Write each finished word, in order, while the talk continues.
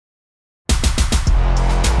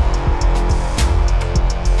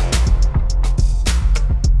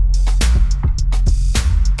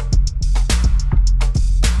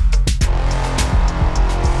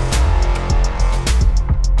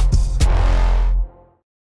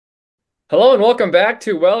Hello and welcome back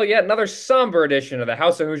to, yet another somber edition of the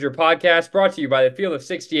House of Hoosier podcast brought to you by the Field of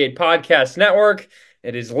 68 Podcast Network.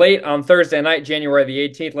 It is late on Thursday night, January the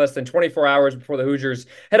 18th, less than 24 hours before the Hoosiers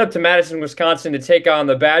head up to Madison, Wisconsin to take on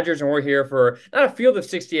the Badgers. And we're here for not a Field of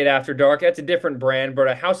 68 After Dark, that's a different brand, but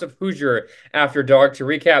a House of Hoosier After Dark to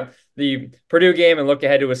recap the Purdue game and look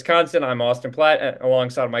ahead to Wisconsin. I'm Austin Platt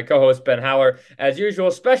alongside my co-host Ben Haller. As usual,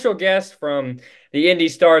 special guest from the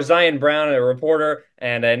IndyStar, Zion Brown, a reporter,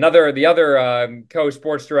 and the other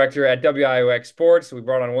co-sports director at WIOX Sports. We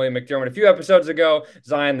brought on William McDermott a few episodes ago.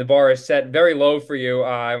 Zion, the bar is set very low for you,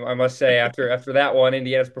 I must say. After that one,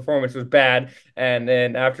 Indiana's performance was bad, and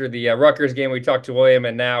then after the Rutgers game, we talked to William,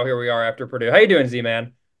 and now here we are after Purdue. How you doing,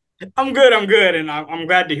 Z-Man? I'm good. I'm good, and I'm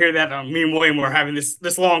glad to hear that. Me and William were having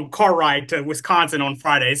this long car ride to Wisconsin on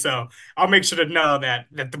Friday, so I'll make sure to know that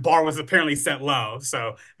the bar was apparently set low,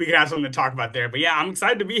 so we could have something to talk about there. But yeah, I'm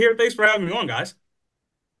excited to be here. Thanks for having me on, guys.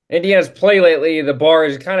 Indiana's play lately, the bar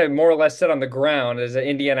is kind of more or less set on the ground as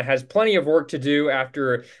Indiana has plenty of work to do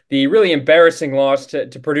after the really embarrassing loss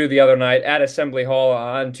to Purdue the other night at Assembly Hall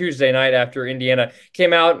on Tuesday night after Indiana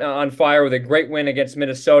came out on fire with a great win against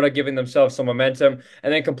Minnesota, giving themselves some momentum,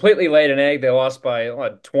 and then completely laid an egg. They lost by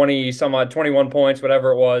 20 some odd, 21 points,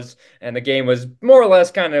 whatever it was, and the game was more or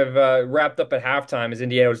less kind of wrapped up at halftime as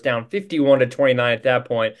Indiana was down 51 to 29 at that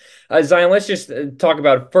point. Zion, let's just talk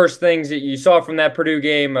about first things that you saw from that Purdue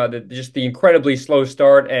game, just the incredibly slow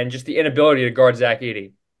start and just the inability to guard Zach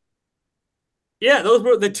Edey. Yeah, those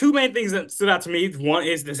were the two main things that stood out to me. One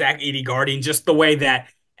is the Zach Edey guarding, just the way that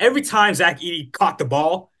every time Zach Edey caught the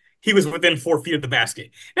ball, he was within 4 feet of the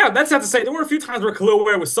basket. Now, that's not to say there were a few times where Khalil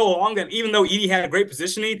Ware was so long that even though Edey had a great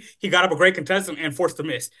positioning, he got up a great contest and forced a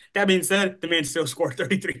miss. That being said, the man still scored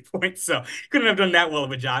 33 points, so couldn't have done that well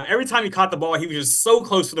of a job. Every time he caught the ball, he was just so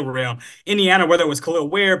close to the rim. Indiana, whether it was Khalil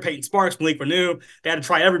Ware, Peyton Sparks, Malik Renew, they had to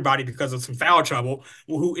try everybody because of some foul trouble.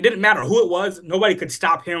 Who it didn't matter who it was, nobody could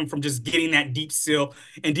stop him from just getting that deep seal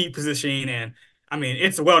and deep positioning. And I mean,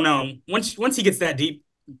 it's well known once he gets that deep,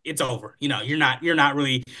 it's over. You're not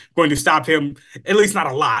really going to stop him, at least not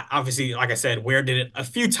a lot. Obviously, like I said, Ware did it a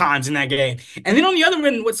few times in that game. And then on the other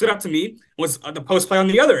end, what stood out to me was the post play on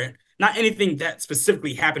the other end. Not anything that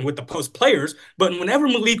specifically happened with the post players, but whenever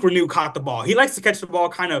Malik Renew caught the ball, he likes to catch the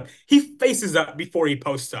ball he faces up before he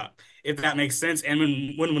posts up, if that makes sense.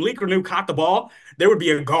 And when Malik Renew caught the ball, there would be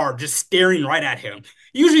a guard just staring right at him.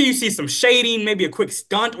 Usually you see some shading, maybe a quick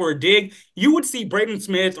stunt or a dig. You would see Braden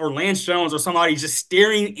Smith or Lance Jones or somebody just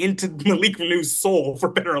staring into Malik Renew's soul, for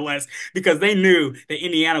better or less, because they knew that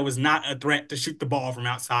Indiana was not a threat to shoot the ball from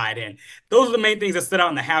outside. And those are the main things that stood out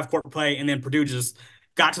in the half court play. And then Purdue just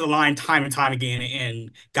got to the line time and time again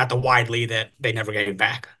and got the wide lead that they never gave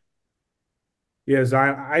back. Yes,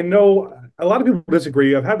 I know a lot of people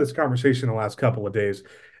disagree. I've had this conversation the last couple of days,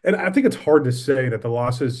 and I think it's hard to say that the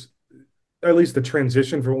losses, at least the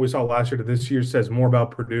transition from what we saw last year to this year, says more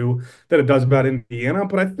about Purdue than it does about Indiana.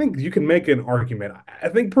 But I think you can make an argument. I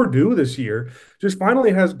think Purdue this year just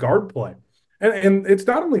finally has guard play. And it's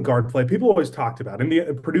not only guard play. People always talked about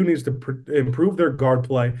Purdue needs to improve their guard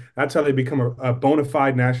play. That's how they become a bona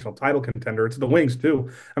fide national title contender. It's the wings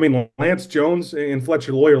too. I mean, Lance Jones and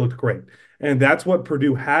Fletcher Lawyer looked great, and that's what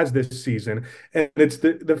Purdue has this season. And it's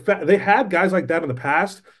the fact they had guys like that in the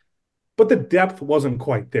past, but the depth wasn't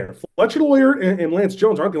quite there. Fletcher Lawyer and Lance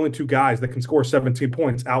Jones aren't the only two guys that can score 17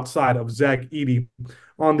 points outside of Zach Edey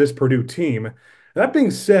on this Purdue team. That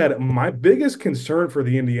being said, my biggest concern for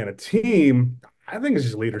the Indiana team, I think, is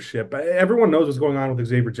just leadership. Everyone knows what's going on with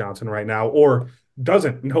Xavier Johnson right now, or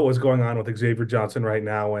doesn't know what's going on with Xavier Johnson right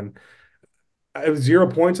now. And 0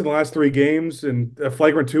 points in the last three games, and a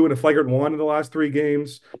flagrant two and a flagrant one in the last three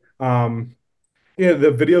games. Yeah,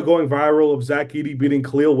 the video going viral of Zach Edey beating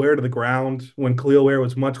Khalil Ware to the ground when Khalil Ware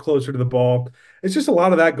was much closer to the ball. It's just a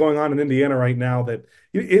lot of that going on in Indiana right now that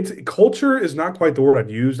it's culture is not quite the word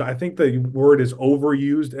I'd used. I think the word is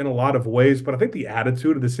overused in a lot of ways, but I think the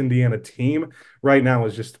attitude of this Indiana team right now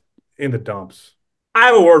is just in the dumps. I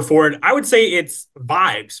have a word for it. I would say it's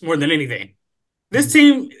vibes more than anything. This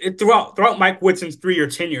team, throughout Mike Woodson's 3-year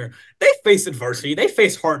tenure, they face adversity. They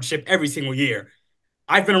face hardship every single year.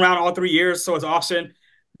 I've been around all 3 years, so as Austin,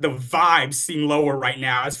 the vibes seem lower right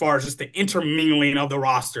now as far as just the intermingling of the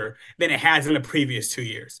roster than it has in the previous 2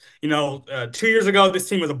 years. 2 years ago, this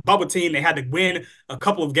team was a bubble team. They had to win a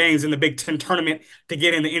couple of games in the Big Ten tournament to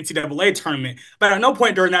get in the NCAA tournament. But at no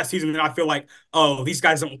point during that season did I feel like, oh, these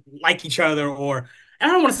guys don't like each other, and I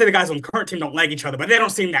don't want to say the guys on the current team don't like each other, but they don't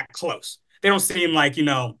seem that close. They don't seem like,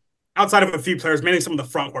 outside of a few players, mainly some of the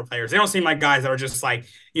front court players, they don't seem like guys that are just like,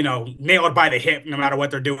 nailed by the hip no matter what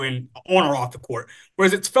they're doing on or off the court.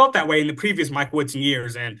 Whereas it's felt that way in the previous Mike Woodson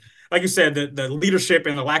years. And like you said, the leadership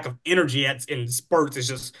and the lack of energy in spurts is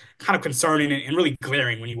just kind of concerning and really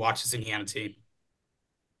glaring when you watch this Indiana team.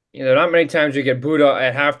 Not many times you get booed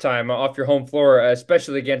at halftime off your home floor,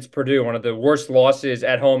 especially against Purdue, one of the worst losses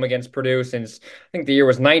at home against Purdue since I think the year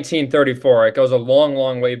was 1934. It goes a long,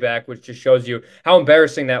 long way back, which just shows you how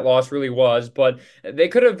embarrassing that loss really was. But they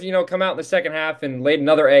could have, come out in the second half and laid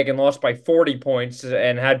another egg and lost by 40 points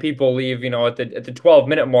and had people leave, at the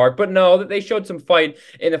 12-minute mark. But no, they showed some fight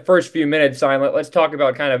in the first few minutes. Silent. Let's talk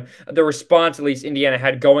about kind of the response at least Indiana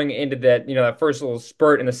had going into that, that first little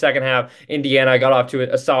spurt in the second half. Indiana got off to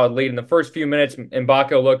a solid lead in the first few minutes.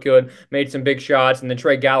 Mbako looked good, made some big shots, and then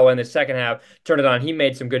Trey Galloway in the second half turned it on. He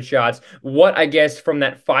made some good shots. What, I guess, from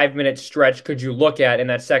that 5-minute stretch could you look at in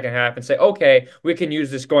that second half and say, okay, we can use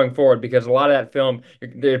this going forward? Because a lot of that film,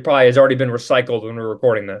 it probably has already been recycled when we're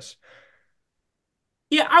recording this.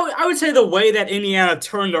 Yeah, I would say the way that Indiana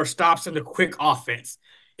turned their stops into quick offense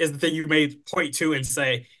is the thing you may point to and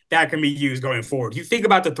say that can be used going forward. You think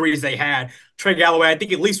about the threes they had. Trey Galloway, I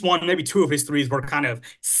think at least one, maybe two of his threes were kind of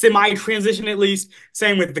semi-transition at least.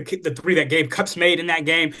 Same with the three that Gabe Cupps made in that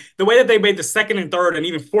game. The way that they made the second and third and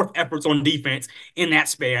even fourth efforts on defense in that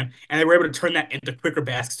span, and they were able to turn that into quicker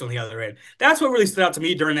baskets on the other end. That's what really stood out to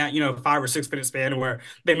me during that, 5 or 6 minute span where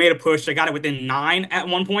they made a push. They got it within 9 at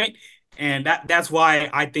one point. And that's why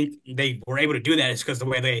I think they were able to do that is because the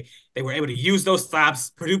way they were able to use those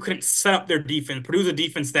stops. Purdue couldn't set up their defense. Purdue's a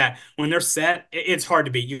defense that when they're set, it's hard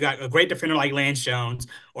to beat. You got a great defender like Lance Jones,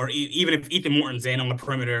 or even if Ethan Morton's in on the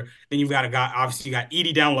perimeter, then you've got a guy, obviously you got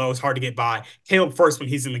Edey down low, it's hard to get by. Caleb First, when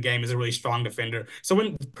he's in the game, is a really strong defender. So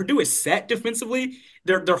when Purdue is set defensively,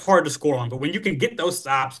 they're hard to score on. But when you can get those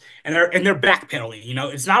stops and they're backpedaling,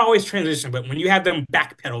 it's not always transition, but when you have them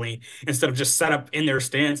backpedaling instead of just set up in their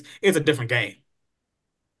stance, it's a different game.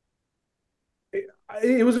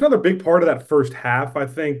 It was another big part of that first half, I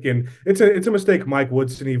think, and it's a mistake Mike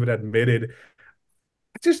Woodson even admitted.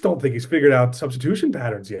 I just don't think he's figured out substitution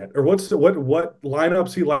patterns yet, or what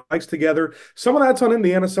lineups he likes together. Some of that's on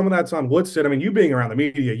Indiana, some of that's on Woodson. I mean, you being around the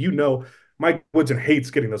media, Mike Woodson hates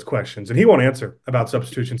getting those questions, and he won't answer about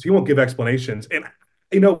substitutions. He won't give explanations, and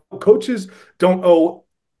coaches don't owe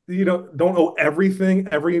everything,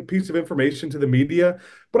 every piece of information to the media.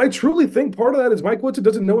 But I truly think part of that is Mike Woodson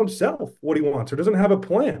doesn't know himself what he wants or doesn't have a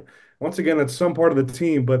plan. Once again, that's some part of the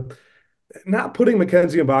team, but not putting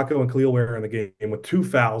Mackenzie Mbako and Khalil Ware in the game with 2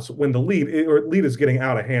 fouls when the lead is getting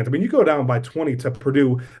out of hand. I mean, you go down by 20 to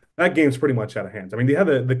Purdue, that game's pretty much out of hands. I mean, they had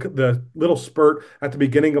the little spurt at the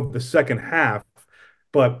beginning of the second half,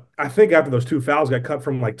 but I think after those 2 fouls got cut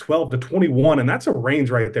from like 12 to 21, and that's a range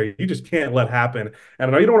right there. You just can't let happen.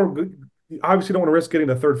 And I know you obviously don't want to risk getting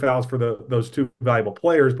the third fouls for those 2 valuable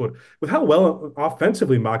players, but with how well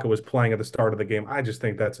offensively Maka was playing at the start of the game, I just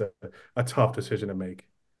think that's a tough decision to make.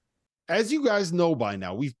 As you guys know by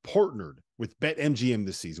now, we've partnered with BetMGM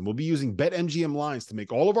this season. We'll be using BetMGM lines to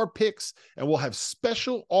make all of our picks, and we'll have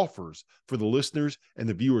special offers for the listeners and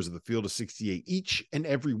the viewers of the Field of 68 each and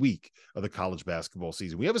every week of the college basketball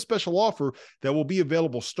season. We have a special offer that will be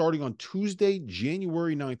available starting on Tuesday,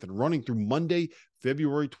 January 9th and running through Monday,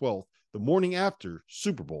 February 12th, the morning after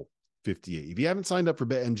Super Bowl 58. If you haven't signed up for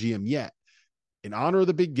BetMGM yet, in honor of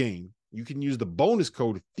the big game, you can use the bonus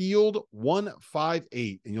code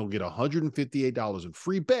FIELD158 and you'll get $158 in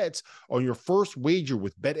free bets on your first wager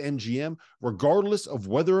with BetMGM, regardless of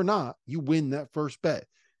whether or not you win that first bet.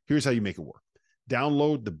 Here's how you make it work.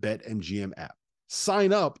 Download the BetMGM app.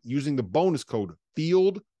 Sign up using the bonus code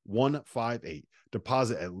FIELD158.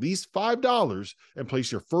 Deposit at least $5 and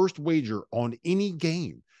place your first wager on any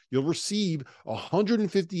game. You'll receive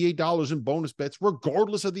 $158 in bonus bets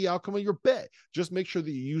regardless of the outcome of your bet. Just make sure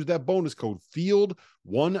that you use that bonus code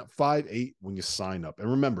FIELD158 when you sign up.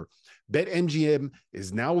 And remember, BetMGM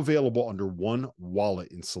is now available under one wallet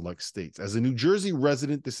in select states. As a New Jersey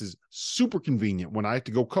resident, this is super convenient when I have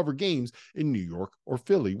to go cover games in New York or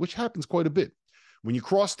Philly, which happens quite a bit. When you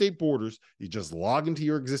cross state borders, you just log into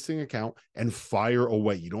your existing account and fire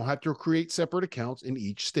away. You don't have to create separate accounts in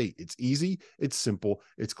each state. It's easy, it's simple,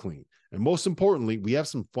 it's clean. And most importantly, we have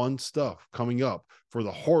some fun stuff coming up for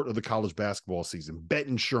the heart of the college basketball season. Bet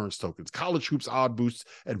insurance tokens, college hoops odd boosts,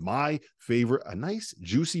 and my favorite, a nice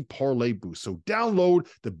juicy parlay boost. So download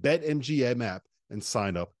the BetMGM app and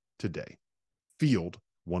sign up today. Field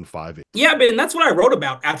 158. Yeah, Ben, that's what I wrote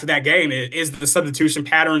about after that game is the substitution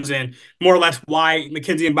patterns and more or less why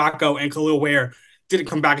Mackenzie Mbako and Khalil Ware didn't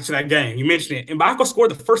come back into that game. You mentioned it. Mbako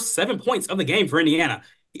scored the first 7 points of the game for Indiana,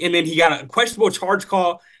 and then he got a questionable charge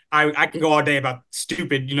call. I can go all day about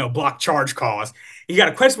stupid, block charge calls. He got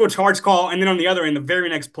a questionable charge call, and then on the other end, the very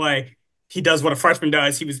next play, he does what a freshman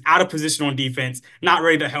does. He was out of position on defense, not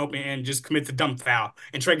ready to help, and just commits a dumb foul.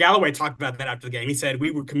 And Trey Galloway talked about that after the game. He said,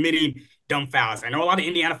 we were committing dumb fouls. I know a lot of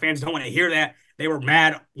Indiana fans don't want to hear that. They were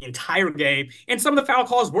mad the entire game, and some of the foul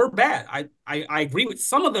calls were bad. I agree with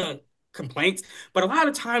some of the complaints, but a lot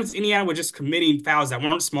of times Indiana was just committing fouls that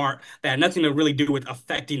weren't smart, that had nothing to really do with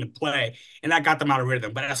affecting the play, and that got them out of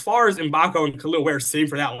rhythm. But as far as Mbako and Khalil Ware sitting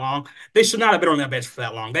for that long, they should not have been on that bench for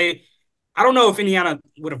that long. I don't know if Indiana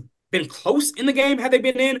would have been close in the game had they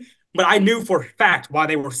been in, but I knew for a fact why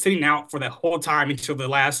they were sitting out for the whole time until the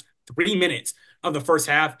last 3 minutes of the first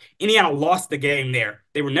half. Indiana lost the game there.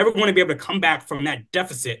 They were never going to be able to come back from that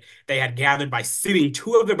deficit they had gathered by sitting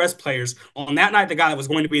two of their best players on that night, the guy that was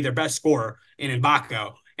going to be their best scorer in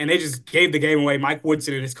Mbako. And they just gave the game away. Mike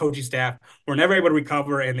Woodson and his coaching staff were never able to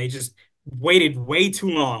recover, and they just waited way too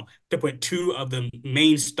long to put two of the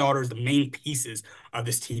main starters, the main pieces of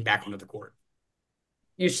this team back onto the court.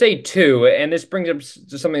 You say two, and this brings up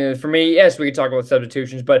to something that for me, yes, we could talk about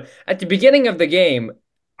substitutions, but at the beginning of the game,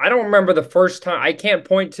 I don't remember the first time. I can't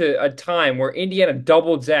point to a time where Indiana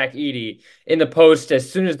doubled Zach Edey in the post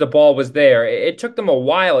as soon as the ball was there. It took them a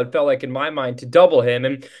while, it felt like, in my mind, to double him.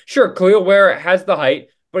 And sure, Khalil Ware has the height,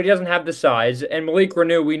 but he doesn't have the size. And Malik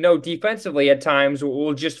Reneau, we know defensively at times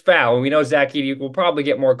will just foul. And we know Zach Edey will probably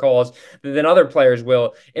get more calls than other players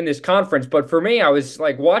will in this conference. But for me, I was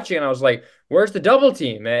like watching and I was like, where's the double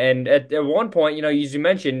team? And at one point, as you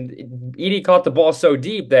mentioned, Edey caught the ball so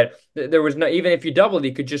deep that there was no, even if you doubled,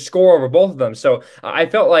 he could just score over both of them. So I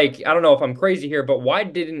felt like, I don't know if I'm crazy here, but why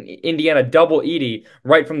didn't Indiana double Edey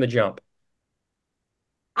right from the jump?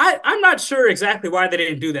 I'm not sure exactly why they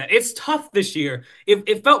didn't do that. It's tough this year.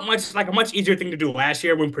 It felt much like a much easier thing to do last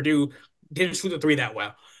year when Purdue didn't shoot the three that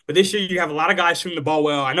well. But this year you have a lot of guys shooting the ball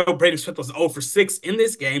well. I know Braden Smith was 0 for 6 in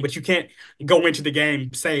this game, but you can't go into the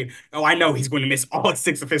game saying, "Oh, I know he's going to miss all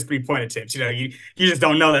 6 of his 3-point attempts." You just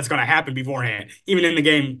don't know that's going to happen beforehand. Even in the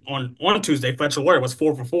game on Tuesday, Fletcher Loyer was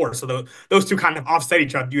 4 for 4. So those two kind of offset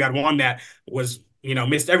each other. You had one that was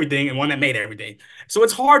missed everything and one that made everything. So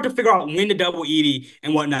it's hard to figure out when to double Edey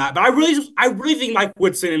and whatnot. But I really think Mike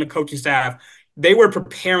Woodson and the coaching staff, they were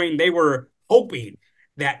preparing, they were hoping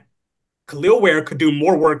that Khalil Ware could do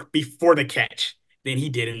more work before the catch than he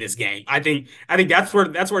did in this game. I think that's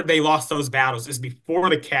where they lost those battles, is before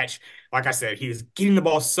the catch. Like I said, he was getting the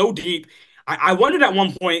ball so deep. I wondered at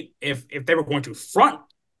one point if they were going to front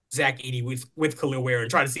Zach Edey with Khalil Ware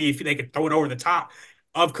and try to see if they could throw it over the top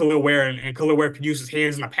of Khalil Ware, and Khalil Ware could use his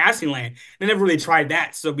hands in the passing lane. They never really tried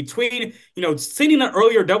that. So between, sending an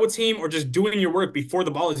earlier double team or just doing your work before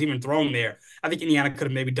the ball is even thrown there, I think Indiana could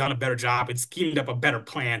have maybe done a better job and schemed up a better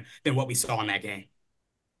plan than what we saw in that game.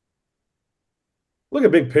 Look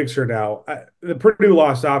at big picture now. The Purdue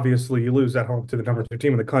loss, obviously, you lose at home to the number 2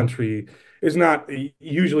 team in the country, is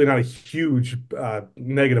usually not a huge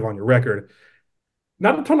negative on your record.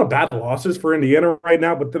 Not a ton of bad losses for Indiana right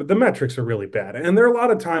now, but the metrics are really bad. And there are a lot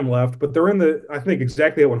of time left, but they're I think,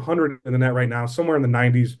 exactly at 100 in the net right now, somewhere in the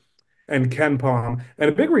 90s and Ken Palm. And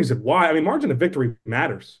a big reason why, margin of victory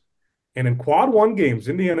matters. And in quad one games,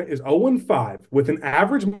 Indiana is 0-5 with an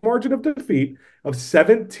average margin of defeat of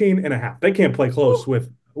 17.5. They can't play close with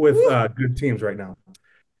good teams right now.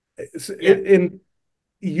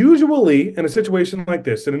 Usually, in a situation like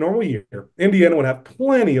this, in a normal year, Indiana would have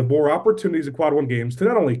plenty of more opportunities in quad one games to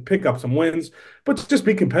not only pick up some wins, but to just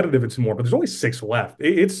be competitive in some more. But there's only 6 left.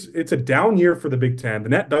 It's a down year for the Big Ten. The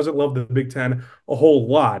net doesn't love the Big Ten a whole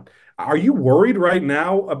lot. Are you worried right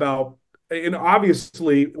now about, and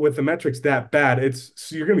obviously with the metrics that bad,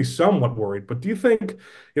 you're going to be somewhat worried. But do you think,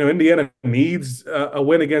 Indiana needs a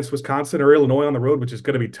win against Wisconsin or Illinois on the road, which is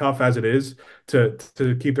going to be tough as it is, to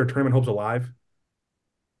keep their tournament hopes alive?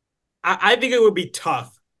 I think it would be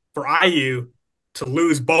tough for IU to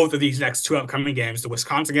lose both of these next 2 upcoming games, the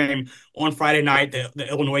Wisconsin game on Friday night, the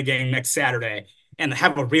Illinois game next Saturday, and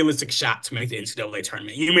have a realistic shot to make the NCAA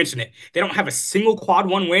tournament. You mentioned it. They don't have a single quad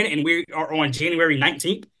one win, and we are on January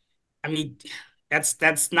 19th.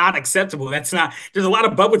 That's not acceptable. There's a lot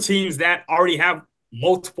of bubble teams that already have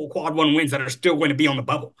multiple quad one wins that are still going to be on the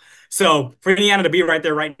bubble. So for Indiana to be right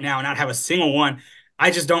there right now and not have a single one, I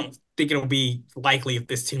just don't think it'll be likely, if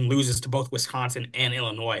this team loses to both Wisconsin and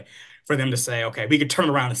Illinois, for them to say, okay, we could turn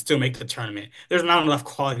around and still make the tournament. There's not enough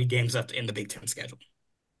quality games left in the Big Ten schedule.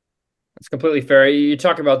 It's completely fair. You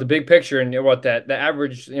talk about the big picture and what the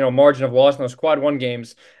average margin of loss in those quad one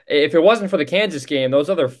games. If it wasn't for the Kansas game, those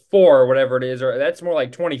other four or whatever it is, or that's more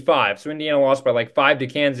like 25. So Indiana lost by like 5 to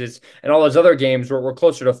Kansas, and all those other games were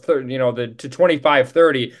closer to 30, to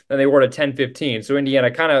 25-30 than they were to 10-15. So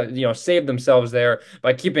Indiana kind of, saved themselves there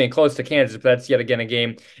by keeping it close to Kansas, but that's yet again a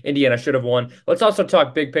game Indiana should have won. Let's also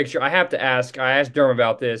talk big picture. I have to ask, I asked Durham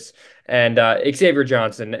about this. And Xavier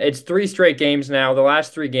Johnson, it's 3 straight games now. The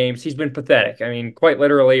last 3 games, he's been pathetic. I mean, quite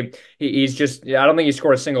literally, he's just, I don't think he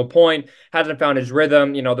scored a single point, hasn't found his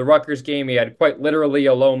rhythm. The Rutgers game, he had quite literally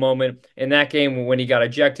a low moment in that game when he got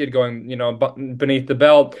ejected going, beneath the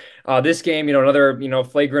belt. This game, another,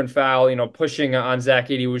 flagrant foul, pushing on Zach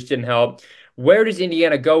Edey, which didn't help. Where does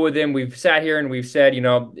Indiana go with him? We've sat here and we've said,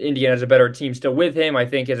 Indiana's a better team still with him. I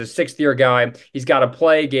think as a 6th-year guy, he's got to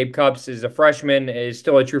play. Gabe Cupps is a freshman, is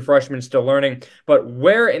still a true freshman, still learning. But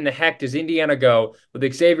where in the heck does Indiana go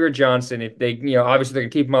with Xavier Johnson? If they, obviously they're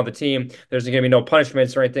going to keep him on the team. There's going to be no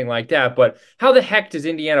punishments or anything like that. But how the heck does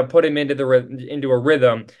Indiana put him into a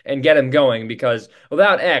rhythm and get him going? Because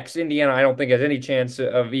without X, Indiana, I don't think has any chance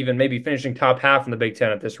of even maybe finishing top half in the Big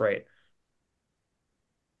Ten at this rate.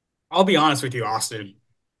 I'll be honest with you, Austin.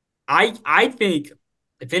 I think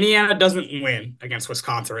if Indiana doesn't win against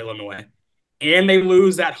Wisconsin or Illinois, and they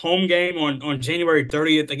lose that home game on January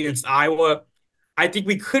 30th against Iowa, I think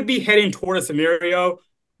we could be heading toward a scenario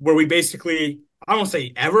where we basically, I don't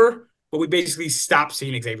say ever, but we basically stop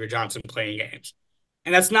seeing Xavier Johnson playing games.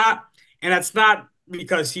 And that's not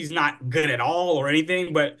because he's not good at all or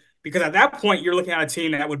anything, but because at that point you're looking at a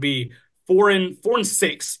team that would be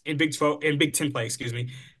 4-6 in Big Ten play,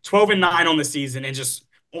 12-9 on the season, and just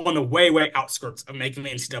on the way outskirts of making the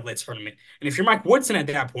NCAA tournament. And if you're Mike Woodson at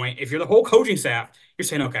that point, if you're the whole coaching staff, you're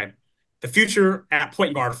saying, okay, the future at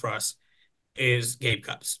point guard for us is Gabe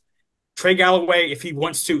Cupps. Trey Galloway, if he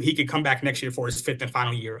wants to, he could come back next year for his 5th and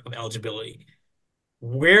final year of eligibility.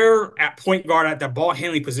 Where at point guard at the ball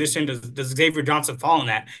handling position does Xavier Johnson fall in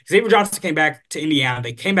that? Xavier Johnson came back to Indiana.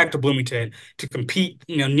 They came back to Bloomington to compete,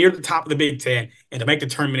 near the top of the Big Ten and to make the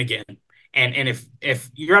tournament again. And if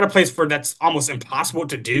you're at a place where that's almost impossible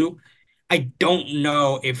to do, I don't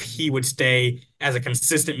know if he would stay as a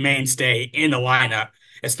consistent mainstay in the lineup,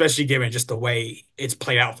 especially given just the way it's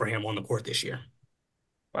played out for him on the court this year.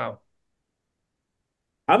 Wow.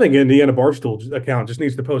 I think Indiana Barstool account just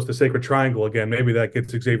needs to post the sacred triangle again. Maybe that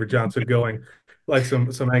gets Xavier Johnson going, like some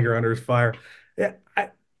anger under his fire. Yeah,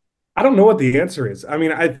 I don't know what the answer is. I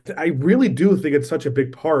mean, I really do think it's such a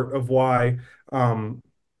big part of why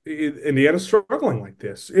Indiana's struggling like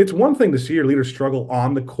this. It's one thing to see your leaders struggle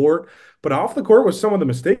on the court, but off the court with some of the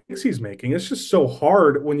mistakes he's making, it's just so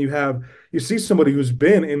hard when you see somebody who's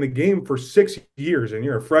been in the game for 6 years and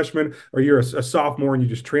you're a freshman or you're a sophomore and you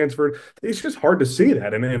just transferred. It's just hard to see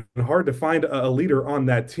that and hard to find a leader on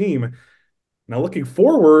that team. Now, looking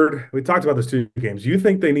forward, we talked about those 2 games. You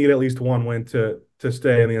think they need at least one win to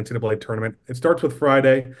stay in the NCAA tournament? It starts with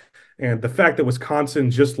Friday, and the fact that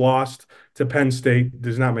Wisconsin just lost to Penn State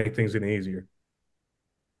does not make things any easier.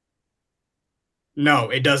 No,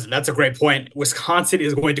 it doesn't. That's a great point. Wisconsin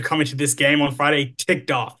is going to come into this game on Friday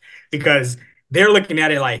ticked off because they're looking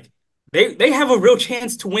at it like they have a real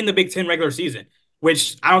chance to win the Big Ten regular season,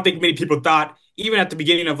 which I don't think many people thought. Even at the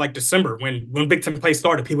beginning of like December, when Big Ten play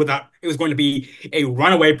started, people thought it was going to be a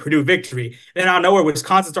runaway Purdue victory. Then out of nowhere,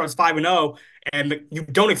 Wisconsin starts 5-0, and you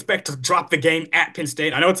don't expect to drop the game at Penn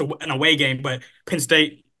State. I know it's an away game, but Penn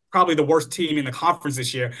State, probably the worst team in the conference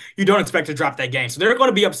this year. You don't expect to drop that game. So they're going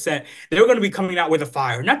to be upset. They're going to be coming out with a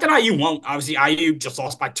fire. Not that IU won't. Obviously, IU just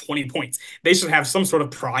lost by 20 points. They should have some sort of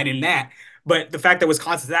pride in that. But the fact that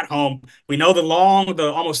Wisconsin's at home, we know the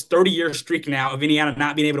almost 30-year streak now of Indiana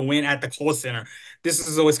not being able to win at the Kohl Center. This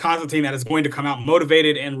is a Wisconsin team that is going to come out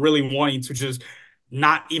motivated and really wanting to just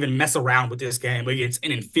not even mess around with this game against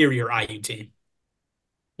an inferior IU team.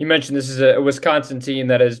 You mentioned this is a Wisconsin team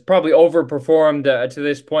that has probably overperformed to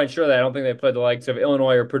this point. Surely, I don't think they played the likes of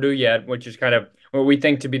Illinois or Purdue yet, which is kind of what we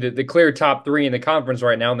think to be the clear top 3 in the conference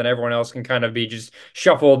right now. And then everyone else can kind of be just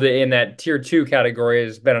shuffled in that tier 2 category,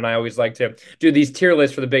 as Ben and I always like to do these tier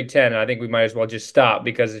lists for the Big Ten. And I think we might as well just stop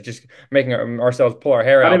because it's just making ourselves pull our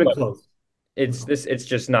hair out. Not even close. It's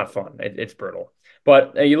just not fun. It's brutal.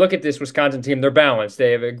 But you look at this Wisconsin team; they're balanced.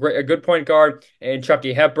 They have a good point guard and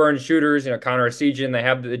Chucky Hepburn, shooters. Connor Esigian. They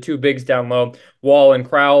have the 2 bigs down low, Wall and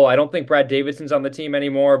Crowell. I don't think Brad Davidson's on the team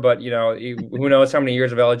anymore, but who knows how many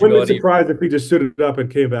years of eligibility. Wouldn't be surprised if he just suited up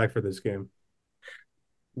and came back for this game.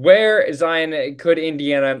 Where, Zion, could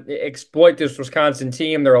Indiana exploit this Wisconsin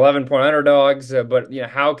team? They're 11-point underdogs, but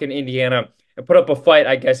how can Indiana put up a fight,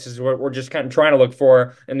 I guess, is what we're just kind of trying to look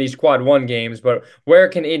for in these quad 1 games. But where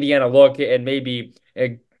can Indiana look and maybe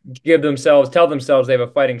tell themselves they have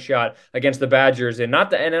a fighting shot against the Badgers, and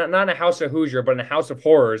not in a house of Hoosier, but in a house of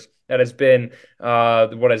horrors that has been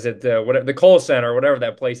what is it, the Kohl Center, whatever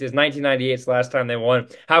that place is. 1998 is the last time they won.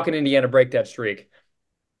 How can Indiana break that streak?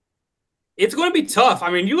 It's going to be tough. I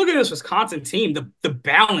mean, you look at this Wisconsin team, the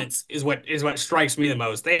balance is what strikes me the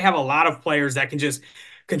most. They have a lot of players that can just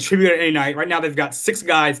contribute at any night. Right now, they've got 6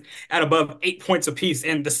 guys at above 8 points apiece,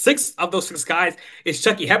 and the sixth of those 6 guys is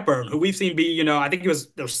Chucky Hepburn, who we've seen be, I think he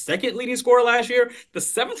was their second leading scorer last year. The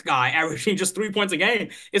seventh guy, averaging just 3 points a game,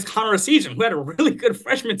 is Connor Essegian, who had a really good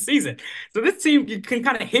freshman season. So this team can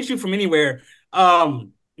kind of hit you from anywhere.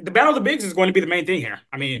 The battle of the bigs is going to be the main thing here.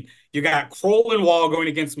 I mean, you got Kroll and Wall going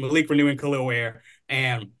against Malik Renew and Khalil Ware,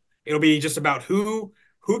 and it'll be just about who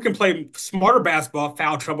can play smarter basketball.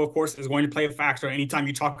 Foul trouble, of course, is going to play a factor anytime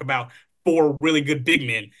you talk about 4 really good big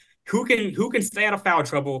men. Who can stay out of foul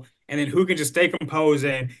trouble, and then who can just stay composed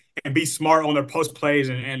and be smart on their post plays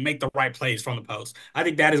and make the right plays from the post. I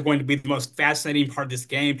think that is going to be the most fascinating part of this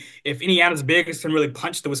game. If Indiana's bigs can really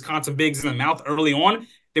punch the Wisconsin bigs in the mouth early on,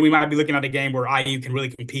 then we might be looking at a game where IU can really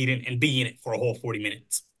compete and be in it for a whole 40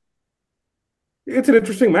 minutes. It's an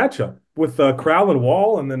interesting matchup with Crowell and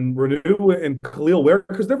Wall, and then Renew and Khalil Ware,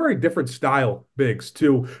 because they're very different style bigs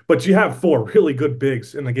too. But you have 4 really good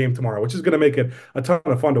bigs in the game tomorrow, which is going to make it a ton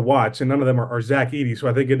of fun to watch. And none of them are Zach Edey, so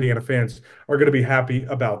I think Indiana fans are going to be happy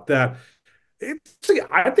about that.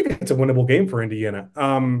 I think it's a winnable game for Indiana.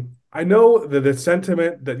 I know that the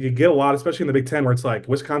sentiment that you get a lot, especially in the Big Ten, where it's like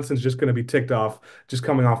Wisconsin's just going to be ticked off just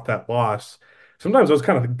coming off that loss. Sometimes those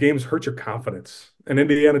kind of games hurt your confidence. And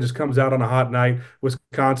Indiana just comes out on a hot night.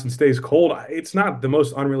 Wisconsin stays cold. It's not the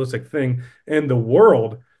most unrealistic thing in the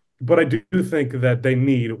world, but I do think that they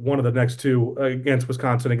need one of the next 2 against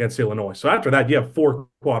Wisconsin, against Illinois. So after that, you have 4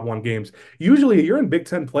 quad 1 games. Usually, you're in Big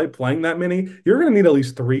Ten play playing that many, you're going to need at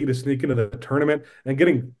least 3 to sneak into the tournament, and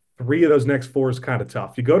getting 3 of those next 4 is kind of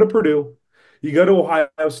tough. You go to Purdue, you go to Ohio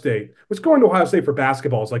State, which going to Ohio State for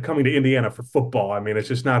basketball is like coming to Indiana for football. I mean, it's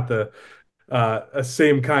just not the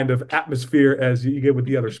same kind of atmosphere as you get with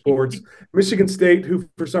the other sports. Michigan State, who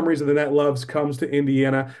for some reason the net loves, comes to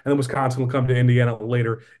Indiana, and then Wisconsin will come to Indiana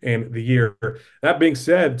later in the year. That being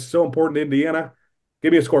said, so important to Indiana.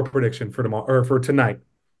 Give me a score prediction for tomorrow or for tonight.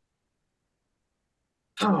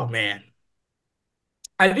 Oh, man.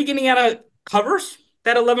 I think Indiana covers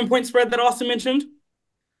that 11-point spread that Austin mentioned,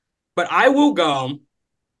 but I'm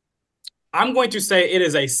going to say it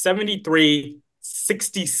is a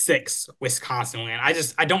 73-66 Wisconsin win. I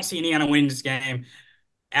don't see Indiana winning this game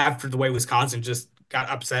after the way Wisconsin just got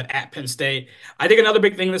upset at Penn State. I think another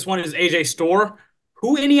big thing in this one is AJ Storr,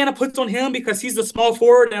 who Indiana puts on him because he's the small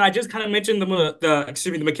forward. And I just kind of mentioned the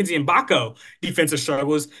Mackenzie Mbako defensive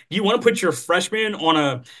struggles. Do you want to put your freshman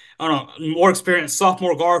on a more experienced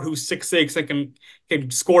sophomore guard who's 6'6" and can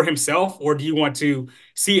score himself? Or do you want to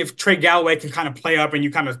see if Trey Galloway can kind of play up and you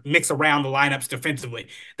kind of mix around the lineups defensively?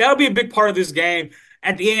 That'll be a big part of this game.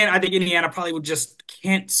 At the end, I think Indiana probably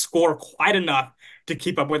can't score quite enough to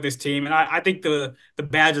keep up with this team. And I think the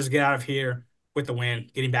Badgers get out of here with the win,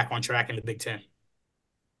 getting back on track in the Big Ten.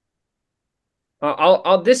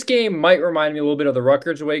 This game might remind me a little bit of the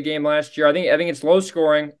Rutgers away game last year. I think it's low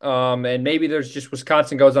scoring, and maybe there's just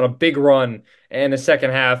Wisconsin goes on a big run in the second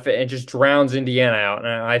half and just drowns Indiana out.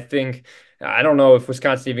 And I don't know if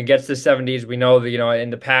Wisconsin even gets to the 70s. We know that in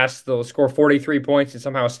the past they'll score 43 points and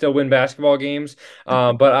somehow still win basketball games.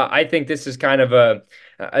 But I think this is kind of a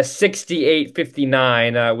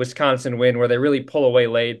 68-59 Wisconsin win where they really pull away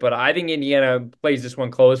late. But I think Indiana plays this one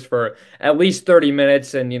close for at least 30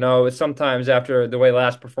 minutes. And, sometimes after the way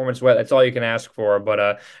last performance went, that's all you can ask for.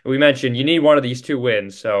 But we mentioned you need one of these 2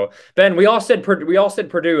 wins. So, Ben, we all said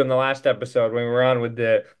Purdue in the last episode when we were on with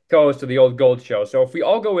the co-host of the Old Gold Show. So if we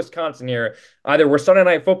all go Wisconsin here, either we're Sunday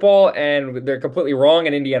Night Football and they're completely wrong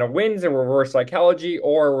and Indiana wins and reverse psychology,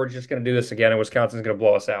 or we're just going to do this again and Wisconsin's going to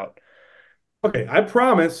blow us out. Okay, I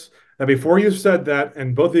promise that before you said that,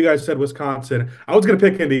 and both of you guys said Wisconsin, I was going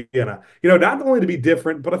to pick Indiana. Not only to be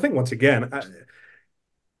different, but I think once again,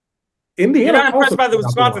 Indiana. You're not impressed by the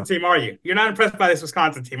Wisconsin team, are you? You're not impressed by this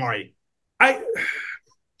Wisconsin team, are you?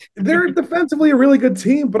 They're defensively a really good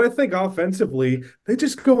team, but I think offensively they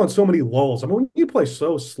just go on so many lulls. I mean, when you play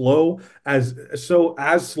so slow as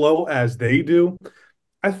slow as they do,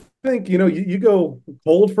 I think you go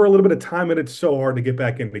cold for a little bit of time, and it's so hard to get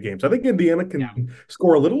back into games. I think Indiana can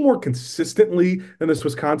score a little more consistently than this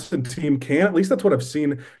Wisconsin team can. At least that's what I've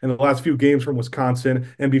seen in the last few games from Wisconsin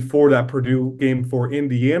and before that Purdue game for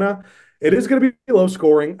Indiana. It is going to be low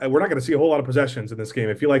scoring. We're not going to see a whole lot of possessions in this game.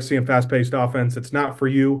 If you like seeing fast-paced offense, it's not for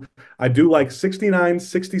you. I do like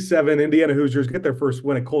 69-67 Indiana Hoosiers get their first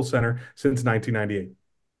win at Kohl Center since 1998.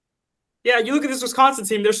 Yeah, you look at this Wisconsin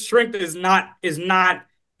team, their strength is not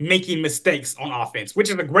making mistakes on offense, which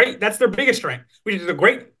is a great, that's their biggest strength, which is a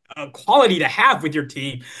great quality to have with your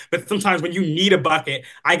team. But sometimes when you need a bucket,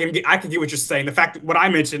 I can get what you're saying. The fact that what I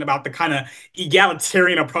mentioned about the kind of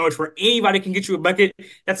egalitarian approach where anybody can get you a bucket,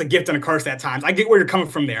 that's a gift and a curse at times. I get where you're coming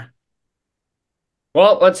from there.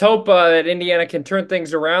 Well, let's hope that Indiana can turn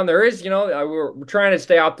things around. There is, we're trying to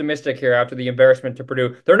stay optimistic here after the embarrassment to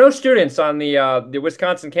Purdue. There are no students on the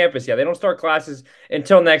Wisconsin campus yet. They don't start classes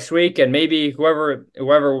until next week, and maybe whoever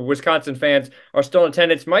Wisconsin fans are still in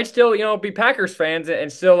attendance might still, be Packers fans and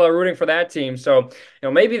still rooting for that team. So,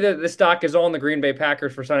 maybe the stock is all in the Green Bay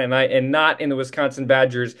Packers for Sunday night and not in the Wisconsin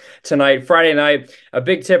Badgers tonight. Friday night, a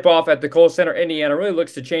big tip-off at the Kohl Center. Indiana really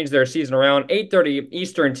looks to change their season around. 8:30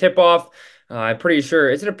 Eastern tip-off. I'm pretty sure.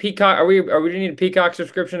 Is it a Peacock? Are we need a Peacock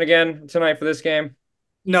subscription again tonight for this game?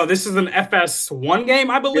 No, this is an FS1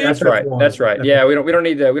 game, I Yeah, believe. That's right. That's right. Yeah, we don't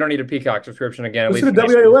need a Peacock subscription again. At least Listen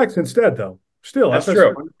to WAOX instead, though. Still, that's FS1.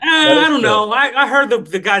 true. I don't know. I heard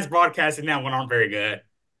the guys broadcasting that one aren't very good.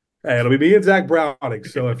 Hey, it'll be me and Zach Browning.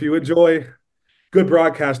 So if you enjoy good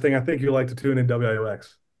broadcasting, I think you'll like to tune in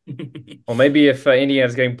WAOX. Well, maybe if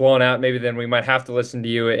Indiana's getting blown out, maybe then we might have to listen to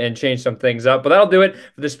you and change some things up. But that'll do it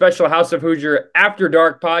for the special House of Hoosier After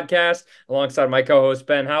Dark podcast alongside my co-host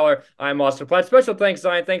Ben Haller. I'm Austin Platt. Special thanks,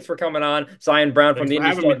 Zion. Thanks for coming on. Zion Brown from the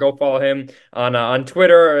IndyStar. Go follow him on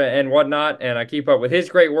Twitter and whatnot. And I keep up with his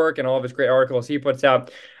great work and all of his great articles he puts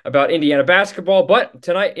out about Indiana basketball. But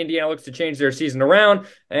tonight, Indiana looks to change their season around,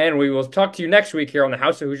 and we will talk to you next week here on the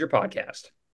House of Hoosier podcast.